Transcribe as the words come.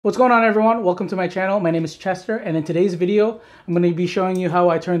What's going on, everyone? Welcome to my channel. My name is Chester, and in today's video I'm going to be showing you how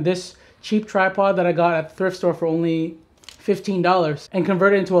I turned this cheap tripod that I got at the thrift store for only $15 and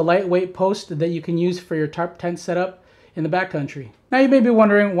convert it into a lightweight post that you can use for your tarp tent setup in the backcountry. Now you may be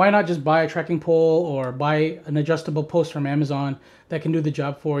wondering, why not just buy a trekking pole or buy an adjustable post from Amazon that can do the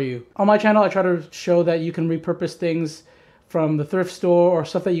job for you? On my channel I try to show that you can repurpose things from the thrift store or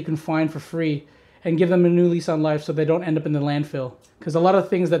stuff that you can find for free and give them a new lease on life so they don't end up in the landfill. Because a lot of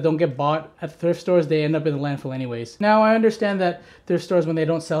things that don't get bought at the thrift stores, they end up in the landfill anyways. Now, I understand that thrift stores, when they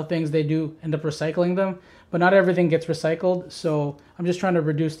don't sell things, they do end up recycling them, but not everything gets recycled, so I'm just trying to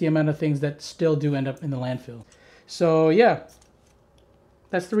reduce the amount of things that still do end up in the landfill. So yeah,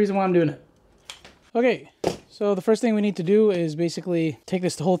 that's the reason why I'm doing it. Okay, so the first thing we need to do is basically take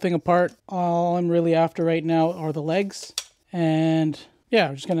this whole thing apart. All I'm really after right now are the legs, and yeah,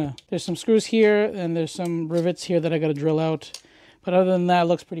 we're just gonna, there's some screws here and there's some rivets here that I gotta drill out. But other than that, it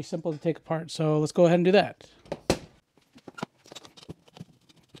looks pretty simple to take apart. So let's go ahead and do that.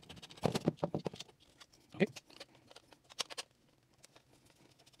 Okay.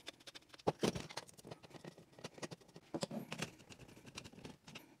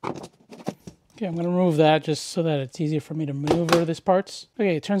 Okay, I'm gonna remove that just so that it's easier for me to maneuver these parts.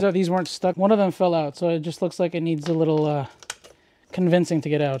 Okay, it turns out these weren't stuck. One of them fell out, so it just looks like it needs a little convincing to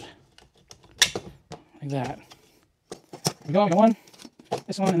get out. Like that. There we go, got one.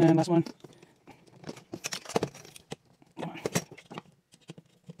 This one, and then last one. Come on.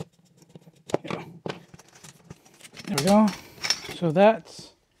 There we go. So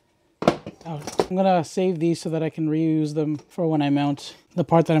that's out. I'm gonna save these so that I can reuse them for when I mount the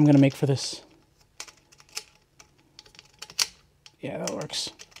part that I'm gonna make for this. Yeah, that works.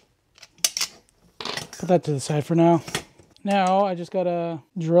 Put that to the side for now. Now I just gotta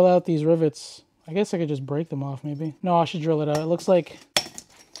drill out these rivets. I guess I could just break them off maybe. No, I should drill it out. It looks like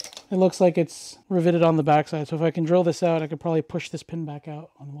it's riveted on the backside. So if I can drill this out, I could probably push this pin back out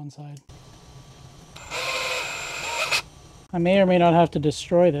on one side. I may or may not have to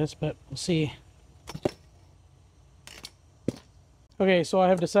destroy this, but we'll see. Okay, so I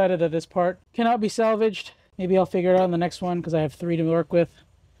have decided that this part cannot be salvaged. Maybe I'll figure it out in the next one because I have 3 to work with.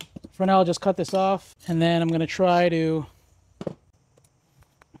 For now, I'll just cut this off, and then I'm going to try to...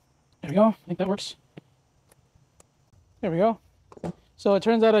 There we go. I think that works. There we go. So it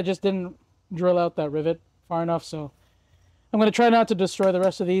turns out I just didn't drill out that rivet far enough, so I'm going to try not to destroy the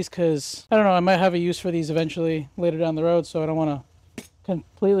rest of these because, I don't know, I might have a use for these eventually later down the road, so I don't want to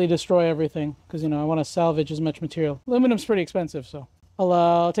completely destroy everything because, you know, I want to salvage as much material. Aluminum's pretty expensive, so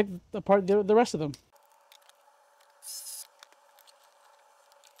I'll take apart the rest of them.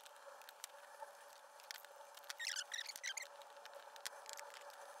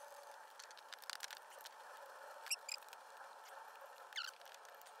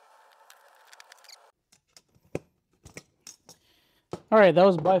 All right, that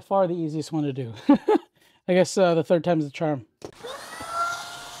was by far the easiest one to do. I guess the third time's the charm.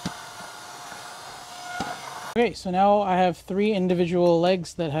 Okay, so now I have 3 individual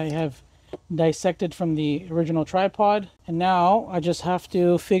legs that I have dissected from the original tripod. And now I just have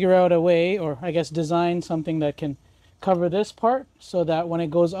to figure out a way, or I guess design something that can cover this part so that when it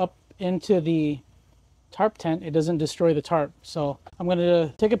goes up into the tarp tent, it doesn't destroy the tarp. So I'm going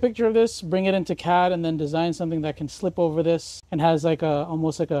to take a picture of this, bring it into CAD, and then design something that can slip over this and has like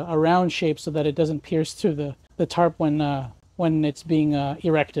almost like a round shape so that it doesn't pierce through the tarp when it's being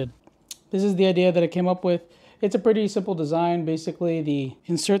erected. This is the idea that I came up with. It's a pretty simple design. Basically,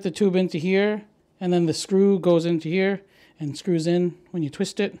 insert the tube into here, and then the screw goes into here and screws in when you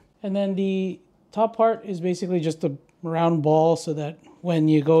twist it. And then the top part is basically just a round ball so that when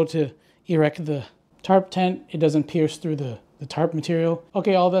you go to erect the tarp tent, it doesn't pierce through the tarp material.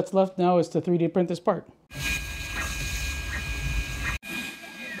 Okay, all that's left now is to 3D print this part.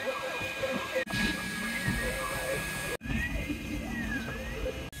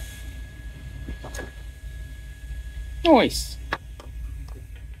 Nice.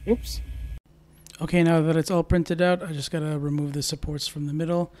 Oops. Okay, now that it's all printed out, I just gotta remove the supports from the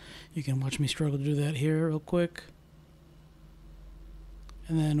middle. You can watch me struggle to do that here real quick.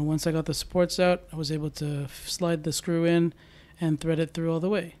 And then once I got the supports out, I was able to slide the screw in and thread it through all the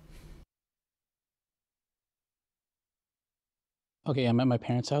way. Okay, I'm at my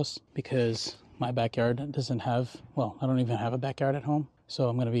parents' house because my backyard doesn't have, well, I don't even have a backyard at home. So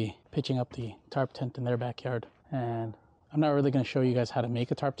I'm going to be pitching up the tarp tent in their backyard. And I'm not really going to show you guys how to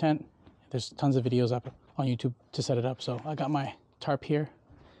make a tarp tent. There's tons of videos up on YouTube to set it up. So I got my tarp here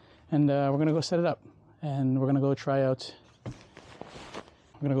and we're going to go set it up. And we're going to go try out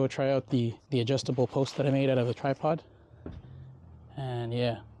I'm gonna go try out the adjustable post that I made out of the tripod. And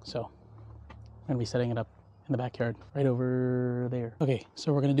yeah, So I'm gonna be setting it up in the backyard right over there. Okay,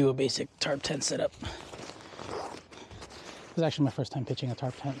 so we're gonna do a basic tarp tent setup. This is actually my first time pitching a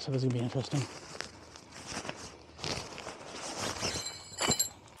tarp tent, so this is gonna be interesting.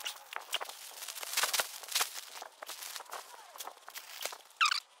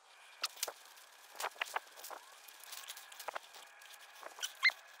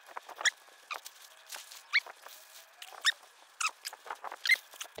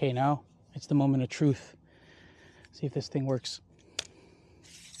 Okay, now it's the moment of truth. See if this thing works.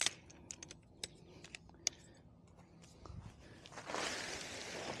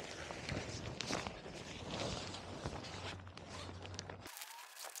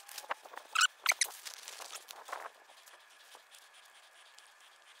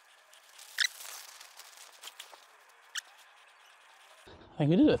 I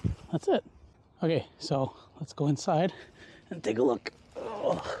think we did it. That's it. Okay, so let's go inside and take a look.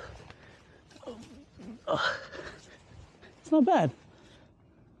 Oh. Oh. It's not bad.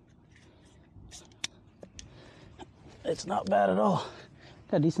 It's not bad at all.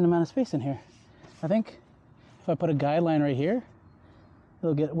 Got a decent amount of space in here. I think if I put a guideline right here,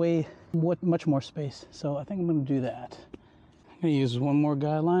 it'll get much more space. So I think I'm gonna do that. I'm gonna use one more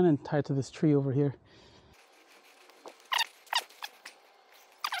guideline and tie it to this tree over here.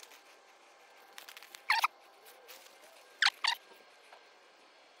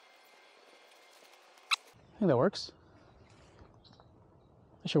 I think that works.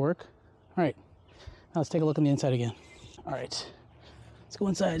 That should work. All right, now let's take a look on the inside again. All right, let's go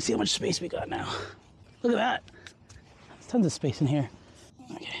inside and see how much space we got now. Look at that. There's tons of space in here.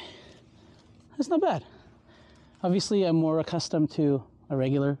 Okay, that's not bad. Obviously, I'm more accustomed to a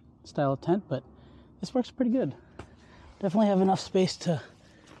regular style tent, but this works pretty good. Definitely have enough space to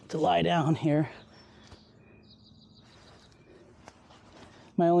lie down here.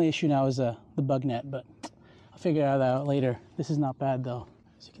 My only issue now is the bug net, but I'll figure that out later. This is not bad though.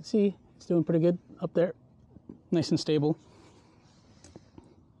 As you can see, it's doing pretty good up there. Nice and stable.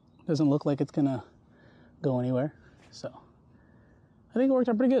 Doesn't look like it's gonna go anywhere. So I think it worked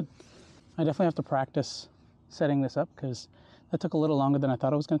out pretty good. I definitely have to practice setting this up because that took a little longer than I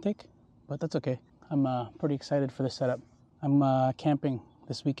thought it was gonna take, but that's okay. I'm pretty excited for this setup. I'm camping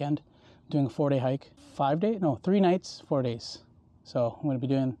this weekend, doing a 4-day hike. 3 nights, 4 days. So I'm gonna be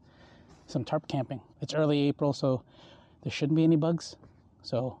doing some tarp camping. It's early April, so there shouldn't be any bugs.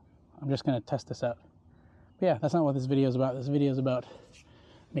 So I'm just gonna test this out. But yeah, that's not what this video is about. This video is about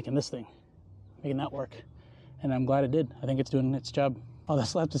making this thing, making that work. And I'm glad it did. I think it's doing its job. All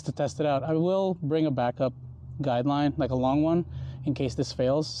that's left is to test it out. I will bring a backup guideline, like a long one, in case this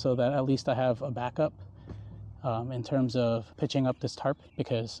fails, so that at least I have a backup in terms of pitching up this tarp,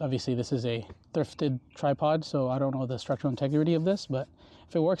 because obviously this is a thrifted tripod, so I don't know the structural integrity of this, but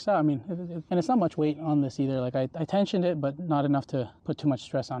if it works out, I mean, and it's not much weight on this either. Like I tensioned it, but not enough to put too much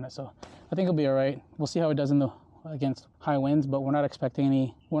stress on it. So I think it'll be all right. We'll see how it does against high winds, but we're not expecting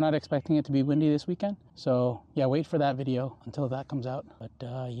it to be windy this weekend. So yeah, wait for that video until that comes out.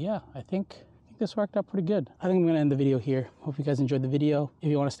 But yeah, I think this worked out pretty good. I think I'm gonna end the video here. Hope you guys enjoyed the video. If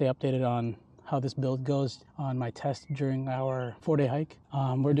you want to stay updated on how this build goes on my test during our 4-day hike,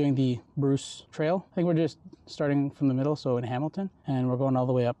 we're doing the Bruce Trail. I think we're just starting from the middle, so in Hamilton, and we're going all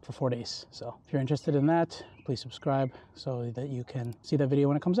the way up for 4 days. So if you're interested in that, please subscribe so that you can see that video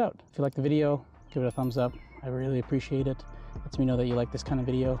when it comes out. If you like the video, give it a thumbs up. I really appreciate it. Lets me know that you like this kind of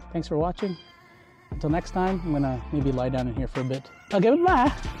video. Thanks for watching. Until next time, I'm gonna maybe lie down in here for a bit. Okay,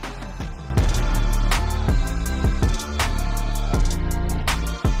 bye.